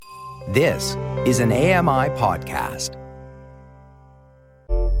This is an AMI podcast.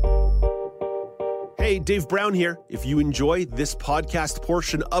 Hey, Dave Brown here. If you enjoy this podcast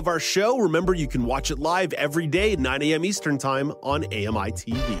portion of our show, remember you can watch it live every day at 9 a.m. Eastern Time on AMI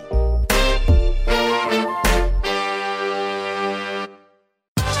TV.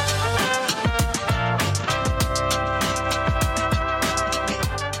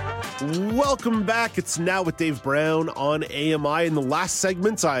 Welcome back. It's Now with Dave Brown on AMI. In the last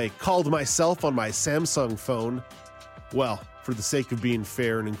segment, I called myself on my Samsung phone. Well, for the sake of being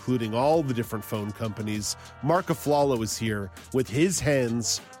fair and including all the different phone companies, Mark Aflalo is here with his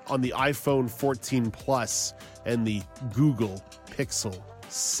hands on the iPhone 14 Plus and the Google Pixel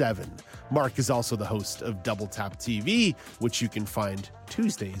 7. Mark is also the host of Double Tap TV, which you can find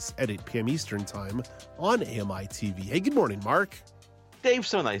Tuesdays at 8 p.m. Eastern Time on AMI TV. Hey, good morning, Mark. Dave,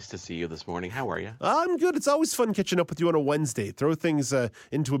 so nice to see you this morning. How are you? I'm good. It's always fun catching up with you on a Wednesday. Throw things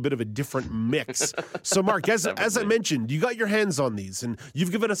into a bit of a different mix. So, Mark, as I mentioned, you got your hands on these, and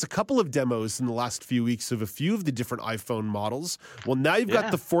you've given us a couple of demos in the last few weeks of a few of the different iPhone models. Well, now you've got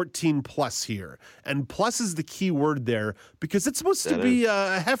the 14 Plus here, and Plus is the key word there because it's supposed to be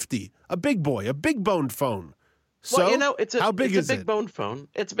hefty, a big boy, a big-boned phone. So, well, how big is it? It's a big bone phone.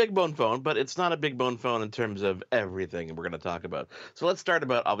 It's a big bone phone, but it's not a big bone phone in terms of everything we're going to talk about. So let's start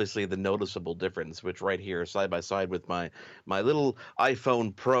about, obviously, the noticeable difference, which right here, side by side with my little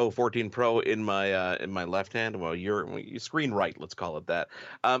iPhone Pro, 14 Pro in my left hand. Well, your screen right, let's call it that.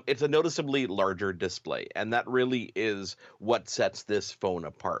 It's a noticeably larger display, and that really is what sets this phone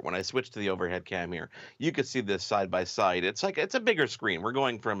apart. When I switch to the overhead cam here, you can see this side by side. It's a bigger screen. We're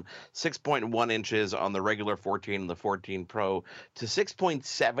going from 6.1 inches on the regular 14 and the 14 Pro to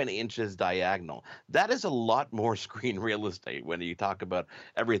 6.7 inches diagonal. That is a lot more screen real estate when you talk about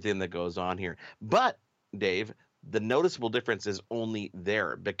everything that goes on here. But, Dave, the noticeable difference is only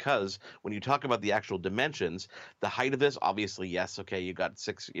there because when you talk about the actual dimensions, the height of this, obviously, yes, okay, you got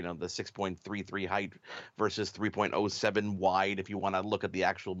the 6.33 height versus 3.07 wide if you want to look at the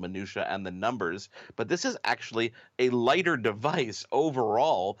actual minutia and the numbers. But this is actually a lighter device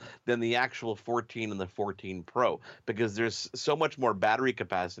overall than the actual 14 and the 14 Pro because there's so much more battery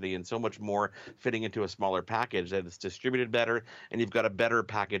capacity and so much more fitting into a smaller package that it's distributed better and you've got a better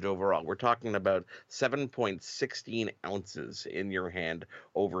package overall. We're talking about 7.16 ounces in your hand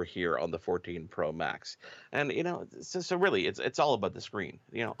over here on the 14 Pro Max. And, so really, it's all about the screen,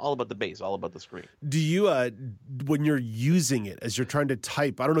 all about the base, all about the screen. Do you, when you're using it, as you're trying to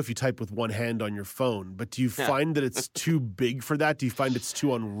type, I don't know if you type with one hand on your phone, but do you find that it's too big for that? Do you find it's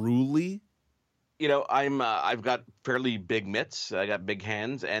too unruly? I've got fairly big mitts. I got big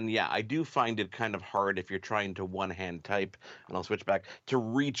hands. And yeah, I do find it kind of hard if you're trying to one-hand type, and I'll switch back, to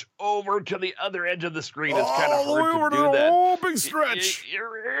reach over to the other edge of the screen. It's kind of hard to do that. Oh, big stretch.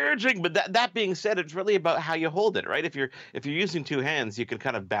 You're urging. But that being said, it's really about how you hold it, right? If you're using two hands, you can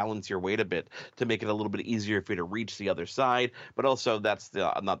kind of balance your weight a bit to make it a little bit easier for you to reach the other side. But also, that's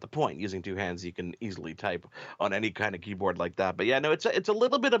not the point. Using two hands, you can easily type on any kind of keyboard like that. But yeah, no, it's a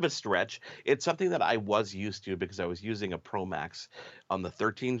little bit of a stretch. It's something that I was used to because I was using a Pro Max on the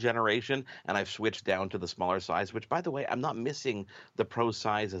 13 generation, and I've switched down to the smaller size, which, by the way, I'm not missing the Pro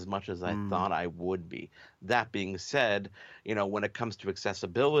size as much as I thought I would be. That being said, when it comes to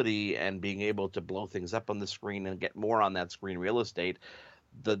accessibility and being able to blow things up on the screen and get more on that screen real estate,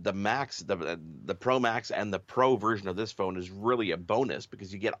 the Pro Max and the Pro version of this phone is really a bonus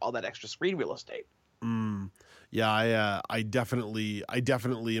because you get all that extra screen real estate. Yeah, I definitely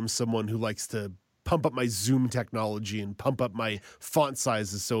am someone who likes to pump up my zoom technology and pump up my font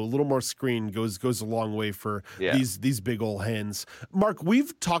sizes, so a little more screen goes a long way for these big old hands. Mark,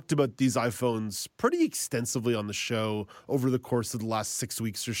 we've talked about these iPhones pretty extensively on the show over the course of the last 6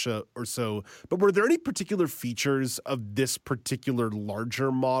 weeks or so, but were there any particular features of this particular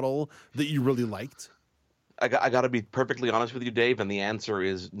larger model that you really liked? I got to be perfectly honest with you, Dave, and the answer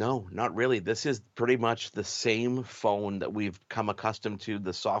is no, not really. This is pretty much the same phone that we've come accustomed to.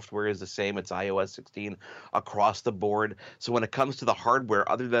 The software is the same. It's iOS 16 across the board. So when it comes to the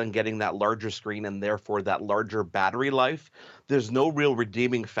hardware, other than getting that larger screen and therefore that larger battery life, there's no real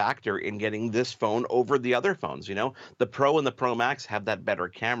redeeming factor in getting this phone over the other phones. The Pro and the Pro Max have that better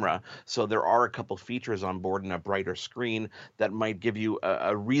camera. So there are a couple features on board and a brighter screen that might give you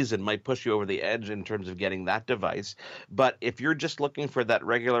a reason, might push you over the edge in terms of getting that device. But if you're just looking for that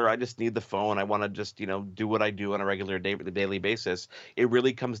regular, I just need the phone, I want to just, do what I do on a regular daily basis, it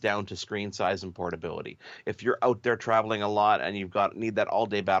really comes down to screen size and portability. If you're out there traveling a lot and need that all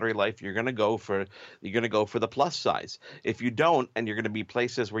day battery life, you're going to go for the plus size. If you don't, and you're going to be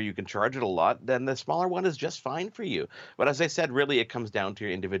places where you can charge it a lot, then the smaller one is just fine for you. But as I said, really it comes down to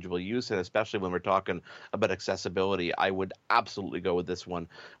your individual use, and especially when we're talking about accessibility, I would absolutely go with this one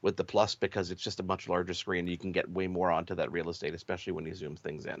with the Plus, because it's just a much larger screen. You can get way more onto that real estate, especially when you zoom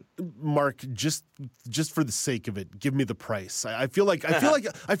things in. Mark, just for the sake of it, give me the price. I feel like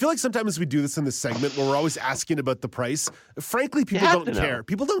sometimes we do this in this segment where we're always asking about the price. Frankly, people don't care.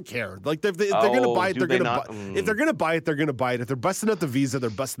 People don't care. Like they're going to buy it, they're going to buy. If they're going to buy it, they're going to buy it. If they're busting out the Visa, they're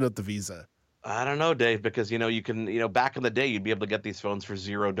busting out the Visa. I don't know, Dave, because you can back in the day you'd be able to get these phones for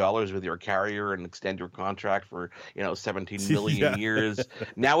 $0 with your carrier and extend your contract for 17 million years.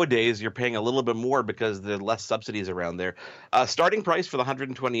 Nowadays you're paying a little bit more because there are less subsidies around there. Starting price for the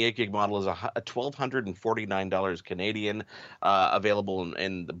 128 gig model is $1,249 Canadian. Available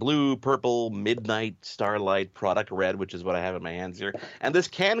in the blue, purple, midnight, starlight, product red, which is what I have in my hands here, and this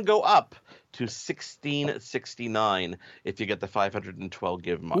can go up to $1,669 if you get the 512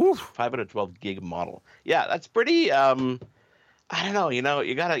 gig model. Yeah, that's pretty. I don't know. You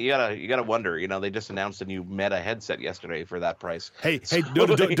gotta wonder. They just announced a new Meta headset yesterday for that price. Hey, no,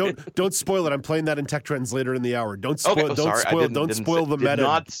 don't spoil it. I'm playing that in Tech Trends later in the hour. Don't spoil. Okay, don't spoil the Meta. Did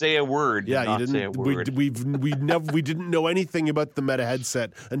not say a word. Yeah, you didn't. Say a word. We didn't know anything about the Meta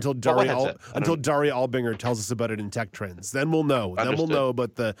headset until Daria Albinger tells us about it in Tech Trends. Then we'll know. Understood. Then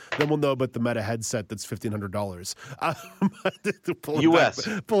we'll know about the Meta headset that's $1,500.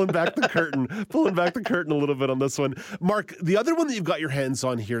 Pulling back the curtain a little bit on this one, Mark. The other one that you've got your hands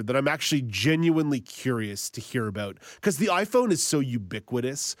on here that I'm actually genuinely curious to hear about, because the iPhone is so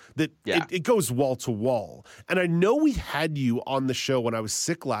ubiquitous that it goes wall to wall. And I know we had you on the show when I was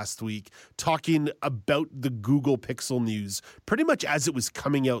sick last week talking about the Google Pixel news pretty much as it was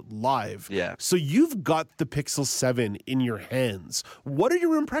coming out live. Yeah. So you've got the Pixel 7 in your hands. What are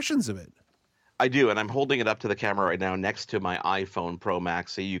your impressions of it? I do, and I'm holding it up to the camera right now next to my iPhone Pro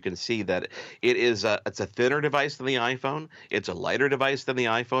Max, so you can see that it's a thinner device than the iPhone. It's a lighter device than the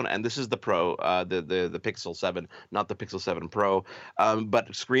iPhone, and this is the Pro, the Pixel 7, not the Pixel 7 Pro.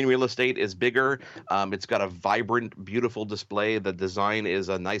 But screen real estate is bigger. It's got a vibrant, beautiful display. The design is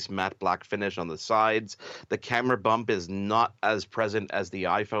a nice matte black finish on the sides. The camera bump is not as present as the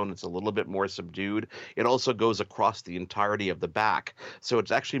iPhone. It's a little bit more subdued. It also goes across the entirety of the back, so it's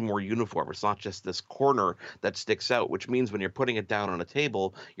actually more uniform. It's not just this corner that sticks out, which means when you're putting it down on a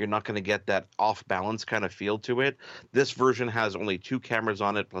table, you're not going to get that off balance kind of feel to it. This version has only 2 cameras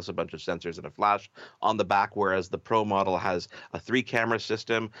on it, plus a bunch of sensors and a flash on the back, whereas the Pro model has a 3-camera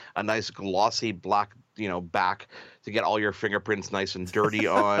system, a nice glossy black back to get all your fingerprints nice and dirty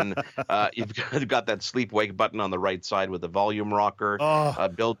on. You've got that sleep wake button on the right side with the volume rocker,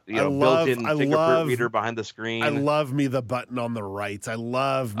 built-in fingerprint reader behind the screen. I love me the button on the right. I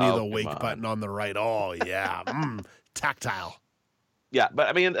love me the wake button on the right. Oh yeah, tactile. Yeah, but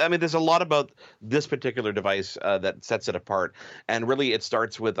I mean, there's a lot about this particular device that sets it apart, and really, it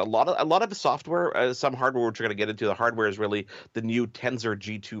starts with a lot of the software, some hardware which we're going to get into. The hardware is really the new Tensor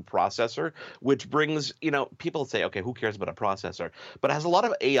G2 processor, which brings, people say, okay, who cares about a processor? But it has a lot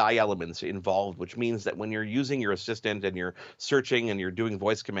of AI elements involved, which means that when you're using your assistant and you're searching and you're doing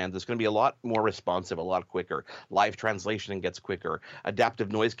voice commands, it's going to be a lot more responsive, a lot quicker. Live translation gets quicker.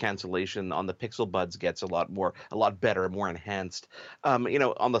 Adaptive noise cancellation on the Pixel Buds gets a lot better, more enhanced. On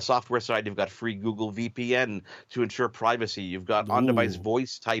the software side, you've got free Google VPN to ensure privacy. You've got on-device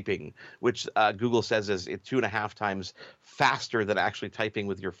voice typing, which Google says is 2.5 times faster than actually typing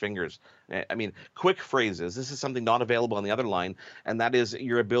with your fingers. I mean, quick phrases. This is something not available on the other line, and that is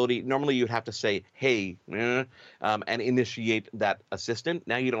your ability. Normally, you'd have to say, hey, and initiate that assistant.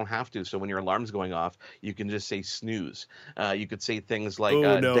 Now you don't have to. So when your alarm's going off, you can just say snooze. You could say things like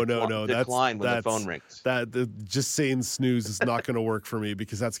decline when the phone rings. Just saying snooze is not going to work for me,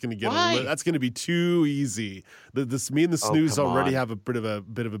 because that's going to that's going to be too easy. Me and the snooze already have a bit of a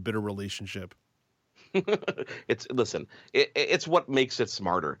bitter relationship. It's what makes it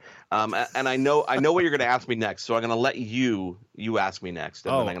smarter. And I know what you're going to ask me next, so I'm going to let you ask me next,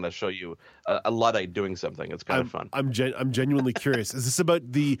 and then I'm going to show you a Luddite doing something. It's kind of fun. I'm genuinely curious. Is this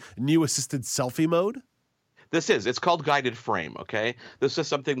about the new assisted selfie mode? It's called Guided Frame, okay? This is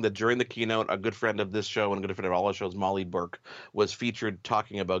something that during the keynote, a good friend of this show and a good friend of all the shows, Molly Burke, was featured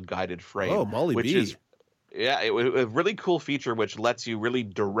talking about Guided Frame. Oh, Molly B. Yeah, a really cool feature which lets you really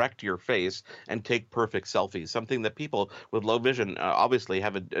direct your face and take perfect selfies, something that people with low vision obviously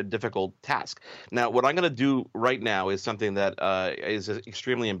have a difficult task. Now, what I'm going to do right now is something that is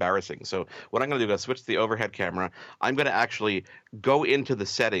extremely embarrassing. So what I'm going to do is switch to the overhead camera. I'm going to actually go into the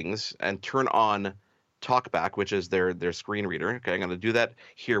settings and turn on TalkBack, which is their screen reader. Okay, I'm going to do that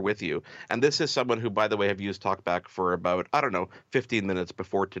here with you. And this is someone who, by the way, have used TalkBack for about, I don't know, 15 minutes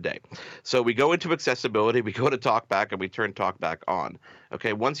before today. So we go into accessibility, we go to TalkBack, and we turn TalkBack on.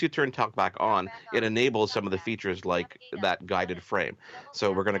 Okay, once you turn TalkBack on, it enables some of the features like that guided frame.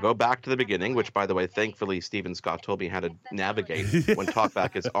 So we're going to go back to the beginning, which, by the way, thankfully, Stephen Scott told me how to navigate when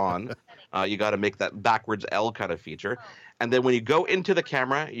TalkBack is on. You got to make that backwards L kind of feature. And then when you go into the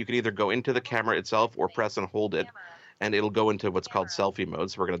camera, you can either go into the camera itself or press and hold it, and it'll go into what's called selfie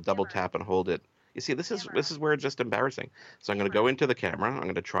mode. So we're going to double tap and hold it. You see, this is where it's just embarrassing. So I'm going to go into the camera. I'm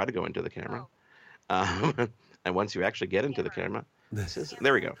going to try to go into the camera. And once you actually get into the camera,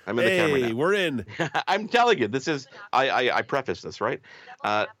 there we go. I'm in the camera now. Hey, we're in. I'm telling you, this is I preface this, right?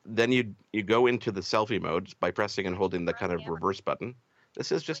 Then you go into the selfie mode by pressing and holding the kind of reverse button.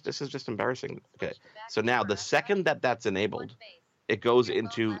 This is just embarrassing. Okay, so now the second that's enabled, it goes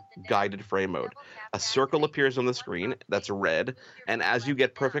into guided frame mode. A circle appears on the screen that's red, and as you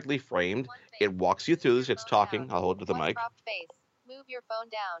get perfectly framed, it walks you through this. It's talking. I'll hold to the mic. Move your phone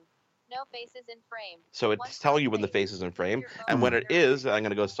down. No faces in frame. So it's telling you when the face is in frame, and when it is, I'm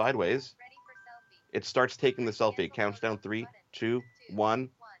going to go sideways. It starts taking the selfie. It counts down 3, 2, 1.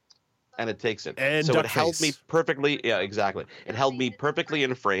 And it takes it. And so duck it held face. me perfectly. Yeah, exactly. It held me perfectly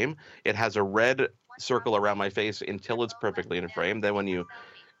in frame. It has a red circle around my face until it's perfectly in frame. Then when you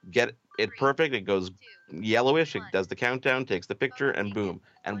get it perfect, it goes yellowish. It does the countdown, takes the picture, and boom,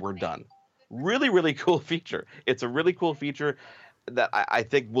 and we're done. Really, really cool feature. It's a really cool feature that I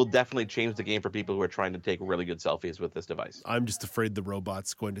think will definitely change the game for people who are trying to take really good selfies with this device. I'm just afraid the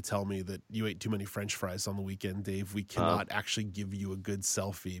robot's going to tell me that you ate too many French fries on the weekend, Dave. We cannot actually give you a good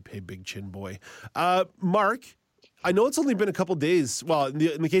selfie. Hey, big chin boy. Mark, I know it's only been a couple days. Well,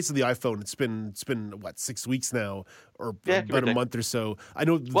 in the case of the iPhone, it's been what, 6 weeks now, or about a month or so. I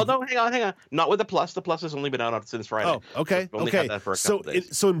know. Well, no, hang on. Not with the Plus. The Plus has only been out since Friday. Oh, okay, We've only had that for a couple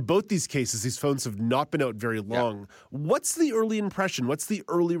days. So in both these cases, these phones have not been out very long. Yeah. What's the early impression? What's the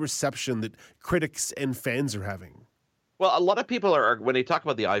early reception that critics and fans are having? Well, a lot of people are, when they talk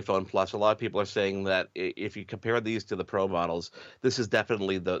about the iPhone Plus, a lot of people are saying that if you compare these to the Pro models, this is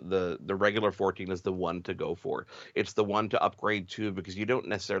definitely the regular 14 is the one to go for. It's the one to upgrade to because you don't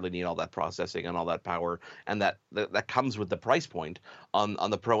necessarily need all that processing and all that power, and that comes with the price point on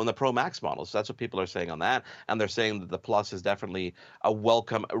the Pro and the Pro Max models. So that's what people are saying on that, and they're saying that the Plus is definitely a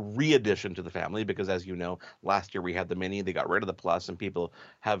welcome re-addition to the family because, as you know, last year we had the Mini, they got rid of the Plus, and people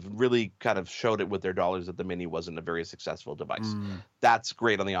have really kind of showed it with their dollars that the Mini wasn't a very successful device. That's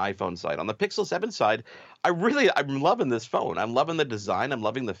great on the iPhone side. On the Pixel 7 side, I'm loving this phone. I'm loving the design. I'm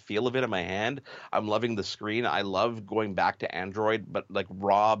loving the feel of it in my hand. I'm loving the screen. I love going back to Android, but like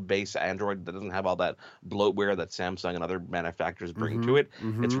raw base Android that doesn't have all that bloatware that Samsung and other manufacturers bring to it.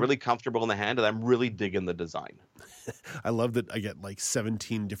 It's really comfortable in the hand, and I'm really digging the design. I love that I get like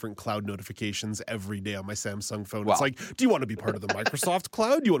 17 different cloud notifications every day on my Samsung phone. Wow. It's like, do you want to be part of the Microsoft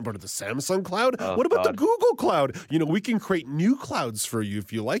cloud? Do you want to be part of the Samsung cloud? What about the Google cloud? We can create new clouds for you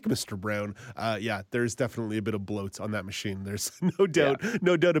if you like, Mr. Brown. Yeah, there's definitely a bit of bloat on that machine. There's no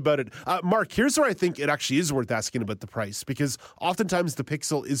doubt about it. Mark, here's where I think it actually is worth asking about the price, because oftentimes the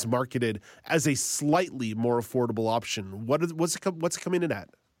Pixel is marketed as a slightly more affordable option. What's it coming in at?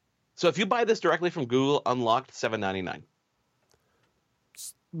 So if you buy this directly from Google, unlocked, $799.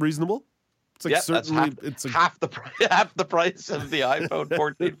 Reasonable. It's like certainly that's half the price of the iPhone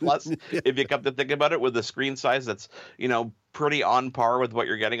 14 Plus. If you come to think about it, with the screen size that's pretty on par with what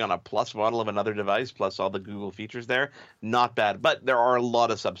you're getting on a Plus model of another device, plus all the Google features there, not bad. But there are a lot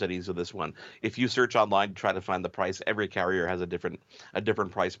of subsidies with this one. If you search online to try to find the price, every carrier has a different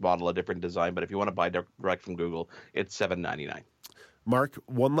price model, a different design. But if you want to buy direct from Google, it's $799. Mark,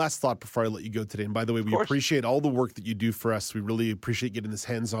 one last thought before I let you go today. And by the way, we appreciate all the work that you do for us. We really appreciate getting this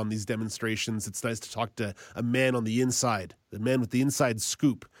hands-on these demonstrations. It's nice to talk to a man on the inside, the man with the inside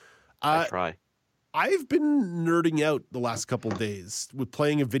scoop. I try. I've been nerding out the last couple of days with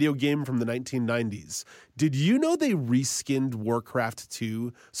playing a video game from the 1990s. Did you know they reskinned Warcraft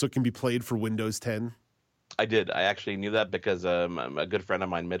 2 so it can be played for Windows 10? I did. I actually knew that because a good friend of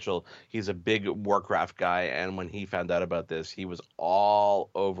mine, Mitchell, he's a big Warcraft guy, and when he found out about this, he was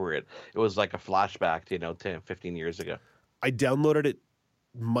all over it. It was like a flashback to 10, 15 years ago. I downloaded it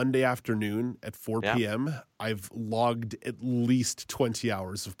Monday afternoon at 4 p.m. I've logged at least 20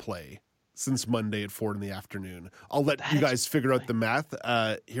 hours of play since Monday at 4 in the afternoon. I'll let you guys figure out the math.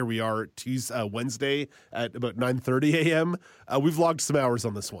 Here we are, Wednesday at about 9:30 a.m. We've logged some hours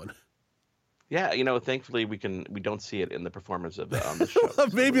on this one. Yeah, thankfully we don't see it in the performance of on the show.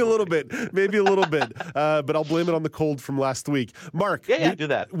 Maybe a little bit, but I'll blame it on the cold from last week. Mark, do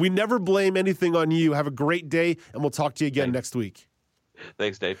that. We never blame anything on you. Have a great day, and we'll talk to you again next week.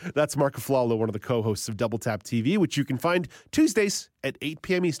 Thanks, Dave. That's Mark Aflalo, one of the co-hosts of Double Tap TV, which you can find Tuesdays at 8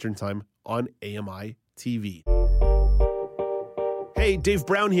 p.m. Eastern Time on AMI TV. Hey, Dave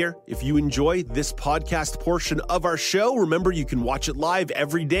Brown here. If you enjoy this podcast portion of our show, remember you can watch it live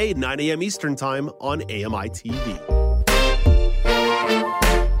every day at 9 a.m. Eastern Time on AMI TV.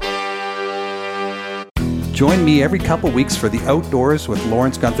 Join me every couple weeks for the Outdoors with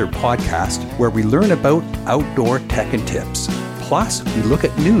Lawrence Gunther podcast, where we learn about outdoor tech and tips. Plus, we look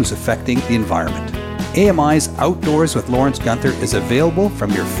at news affecting the environment. AMI's Outdoors with Lawrence Gunther is available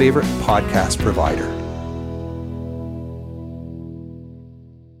from your favorite podcast provider.